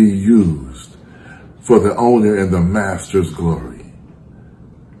can be used for the owner and the master's glory.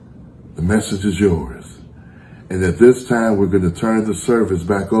 The message is yours. And at this time, we're going to turn the service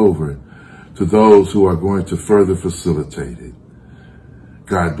back over to those who are going to further facilitate it.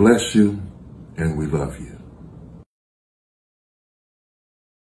 God bless you, and we love you.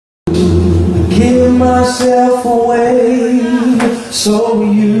 Give myself away so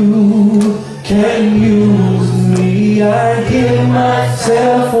you can use me. I give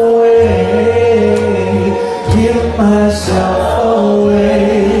myself away. Give myself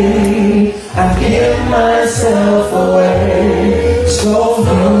away. I give myself away so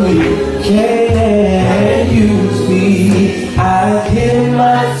you can use me. I give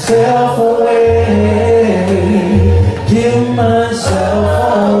myself away. Give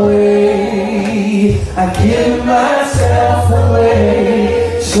myself away. I give myself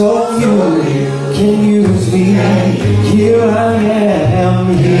away so you can use me. Here I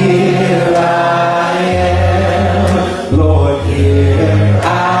am, here I am, Lord, here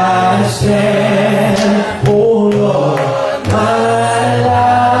I stand. Oh Lord, my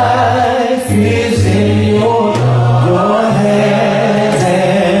life is in your hands,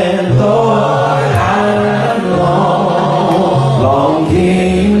 and Lord, I'm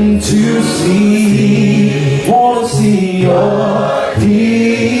longing to see, want to see your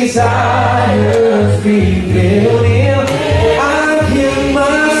desires revealed in. I give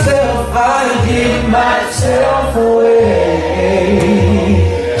myself away.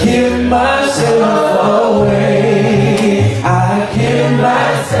 Give myself away. I give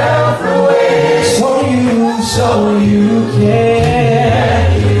myself away so you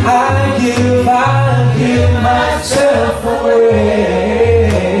can. I give myself away.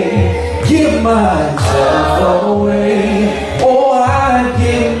 Give myself away. Oh, I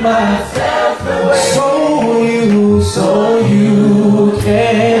give myself away so you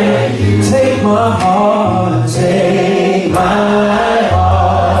can. Take my heart, take my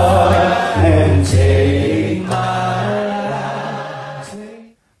heart, and take my life.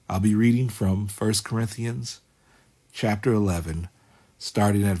 I'll be reading from 1 Corinthians chapter 11,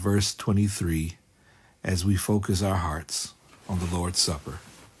 starting at verse 23, as we focus our hearts on the Lord's Supper.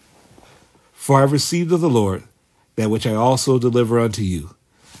 For I received of the Lord that which I also deliver unto you,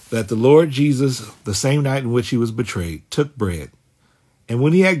 that the Lord Jesus, the same night in which he was betrayed, took bread, and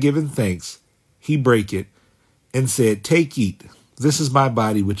when he had given thanks, he brake it, and said, Take, eat, this is my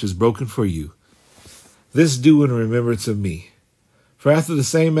body which is broken for you. This do in remembrance of me. For after the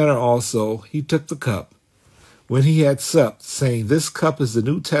same manner also he took the cup, when he had supped, saying, This cup is the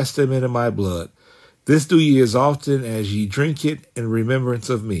New Testament in my blood. This do ye as often as ye drink it in remembrance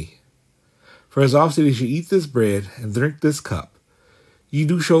of me. For as often as ye eat this bread and drink this cup, ye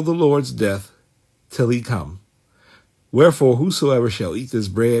do show the Lord's death till he come. Wherefore whosoever shall eat this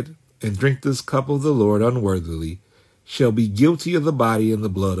bread and drink this cup of the Lord unworthily shall be guilty of the body and the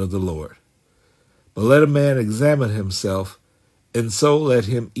blood of the Lord. But let a man examine himself, and so let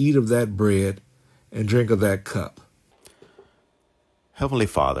him eat of that bread and drink of that cup. Heavenly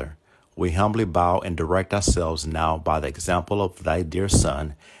Father, we humbly bow and direct ourselves now by the example of thy dear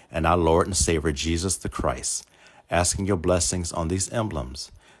Son and our Lord and Savior Jesus the Christ, asking your blessings on these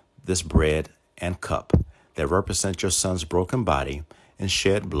emblems, this bread and cup that represent your Son's broken body and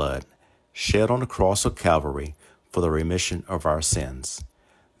shed blood, shed on the cross of Calvary for the remission of our sins.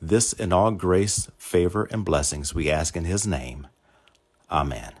 This in all grace, favor, and blessings we ask in his name.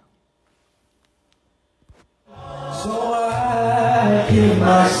 Amen. So I give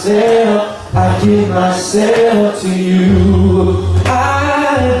myself to you.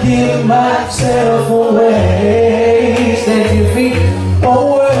 I give myself away. Stand your feet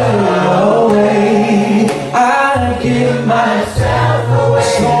away. I give myself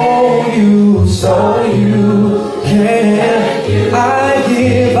away so you can. I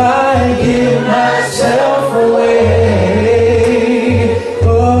give myself away.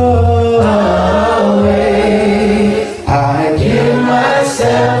 Away. I give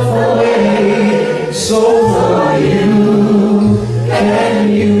myself away so you can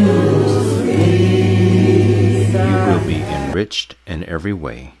use me. You will be enriched in every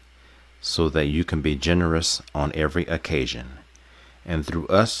way, so that you can be generous on every occasion. And through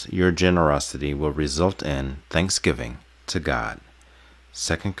us, your generosity will result in thanksgiving to God.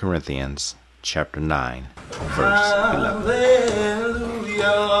 2 Corinthians chapter 9, verse 11.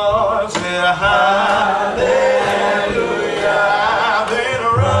 Hallelujah, Lord, say hallelujah. I've been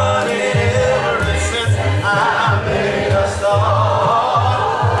running ever since I made a start.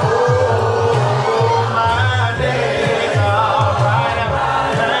 Oh, my days are bright and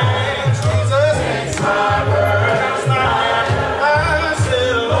my name, Jesus, it's my first night. I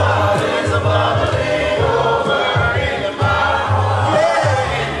said, Lord, it's bubbling over in my heart.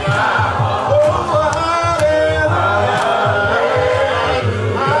 Yeah, in my heart. Oh, hallelujah.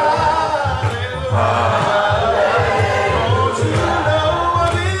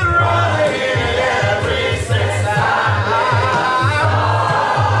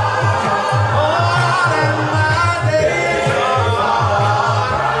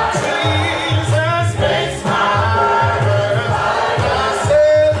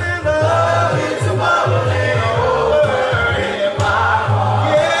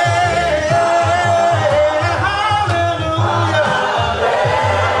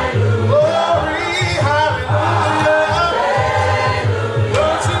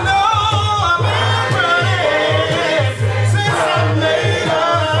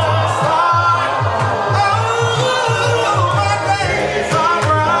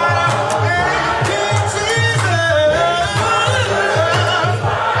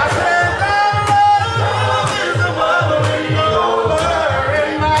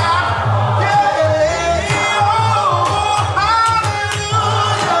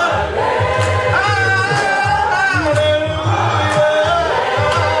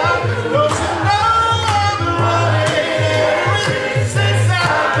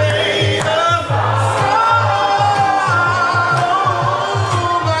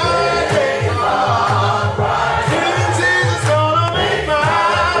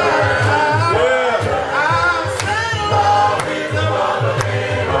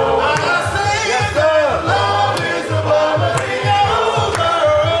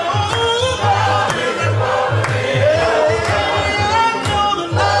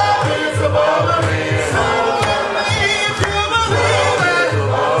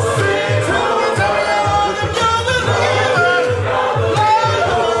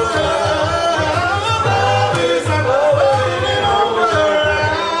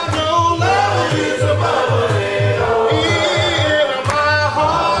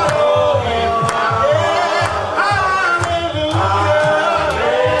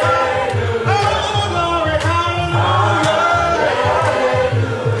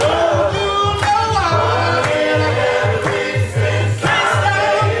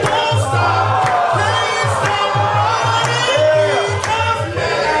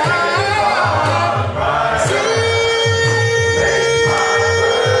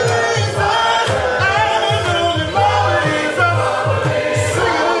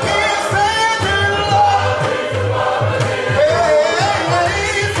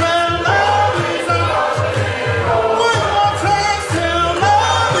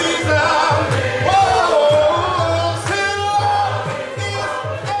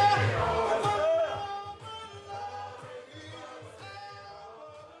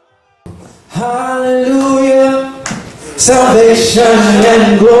 salvation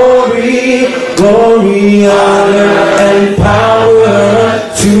and glory, glory, honor, and power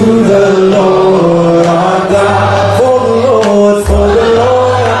to the Lord our God. For the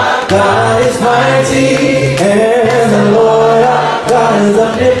Lord our God is mighty, and the Lord our God is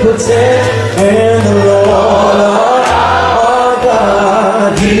omnipotent, and the Lord our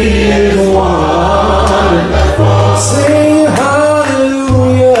God, He is wonderful. Sing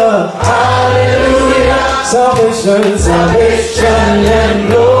hallelujah, hallelujah, salvation, salvation and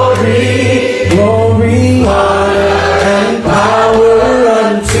glory, glory, honor, and power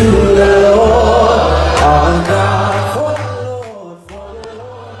unto the Lord our God.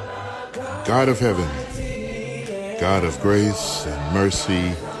 God of heaven, God of grace and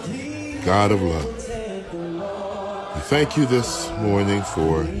mercy, God of love, we thank you this morning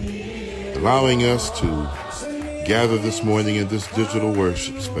for allowing us to gather this morning in this digital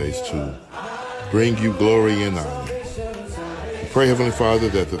worship space to bring you glory and honor. We pray, Heavenly Father,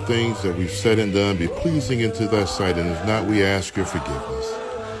 that the things that we've said and done be pleasing into thy sight, and if not, we ask your forgiveness.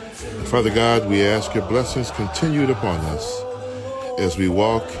 And Father God, we ask your blessings continued upon us as we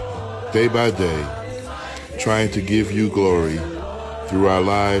walk day by day, trying to give you glory through our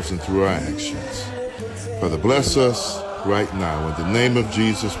lives and through our actions. Father, bless us right now. In the name of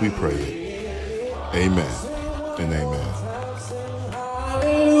Jesus, we pray it. Amen and amen.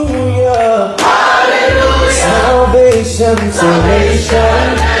 Hallelujah, hallelujah, salvation,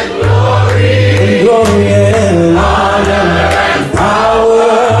 salvation, and glory, and honor, and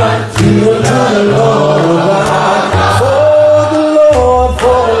power to the Lord our God. For the Lord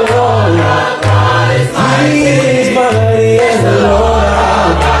our God is mighty, He is mighty, and the Lord our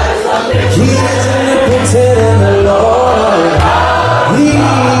God is omnipotent, He is omnipotent, and the Lord He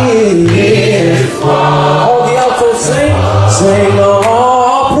is one. All the altos sing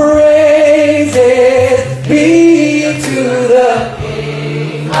all praises be to the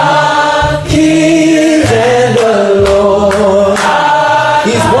King of Kings and the Lord.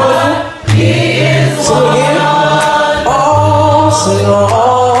 He's wonderful. He is sing again. All sing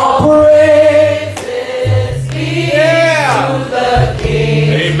all praises be to the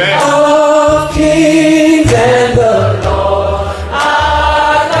King of Kings and the Lord.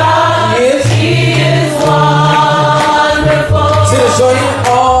 Our God, yes, He is wonderful. Show you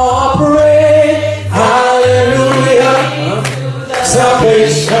all praise, hallelujah,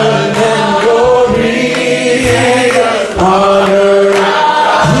 salvation and glory, honor,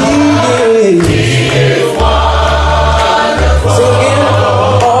 He is wonderful. So again,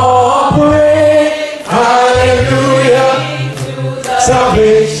 all praise, hallelujah,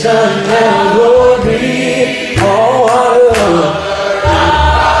 salvation and glory, all honor,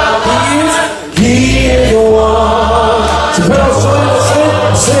 He is one. So put on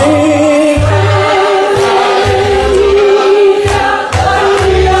sing, sing,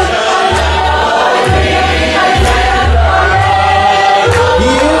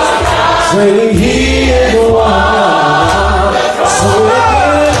 He is one. Sing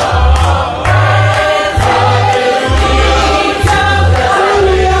again.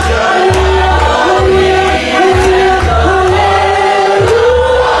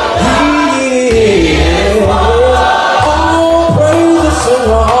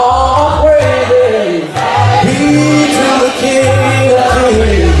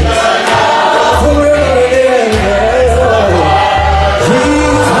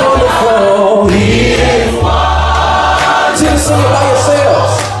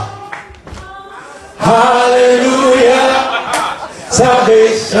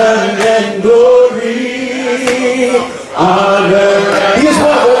 Salvation and glory, honor. He is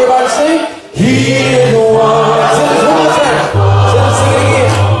one. Everybody sing. He is one. Sing this one more time. Sing it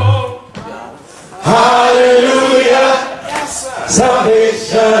again. Hallelujah.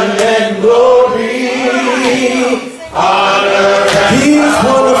 Salvation and glory, honor. He is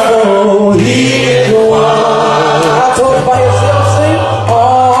wonderful. He is one. I told you by yourself, sing.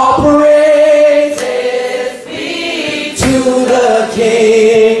 All praises be to the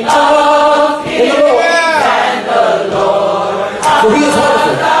King of Kings and the Lord. For He is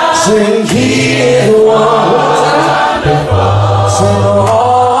wonderful. Sing, He is wonderful. Sing,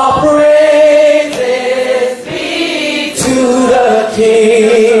 all praises be to the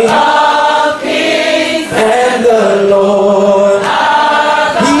King of Kings and the Lord.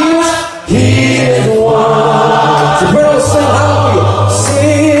 He is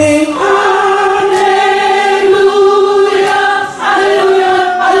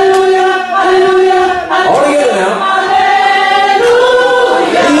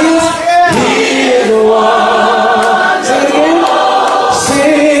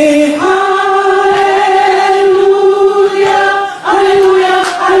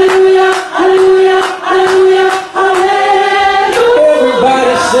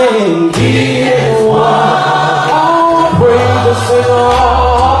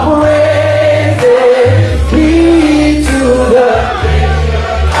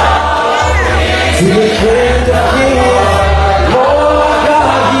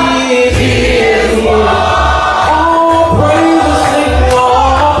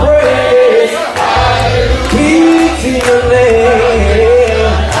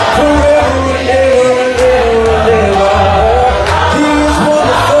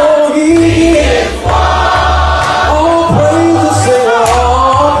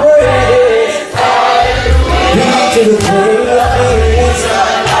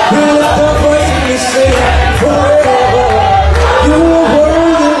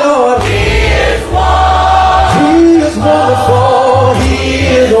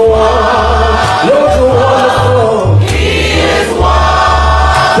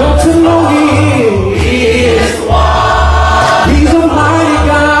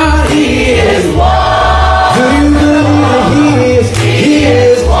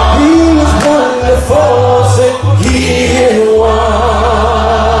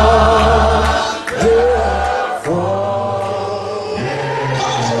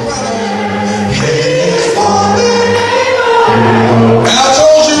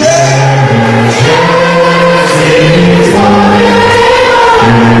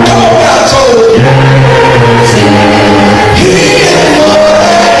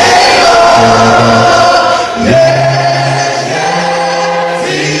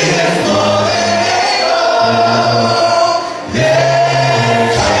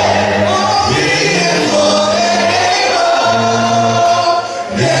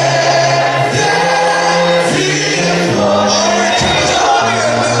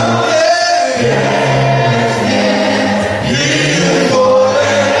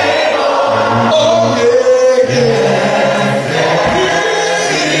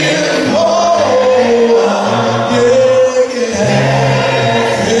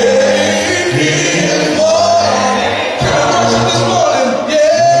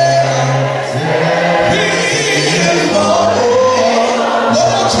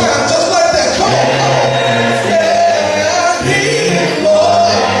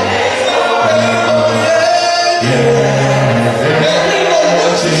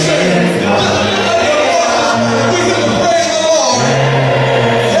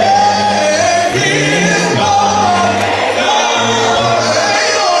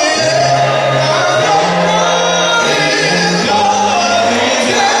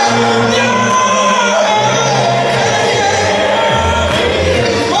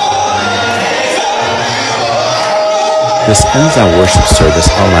This ends our worship service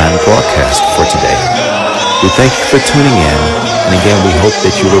online broadcast for today. We thank you for tuning in, and again, we hope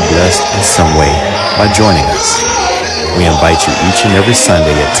that you were blessed in some way by joining us. We invite you each and every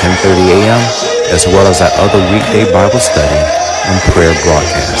Sunday at 10:30 a.m., as well as our other weekday Bible study and prayer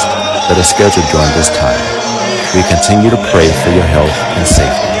broadcast that are scheduled during this time. We continue to pray for your health and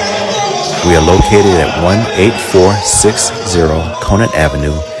safety. We are located at 18460 Conant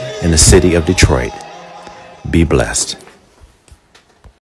Avenue in the city of Detroit. Be blessed.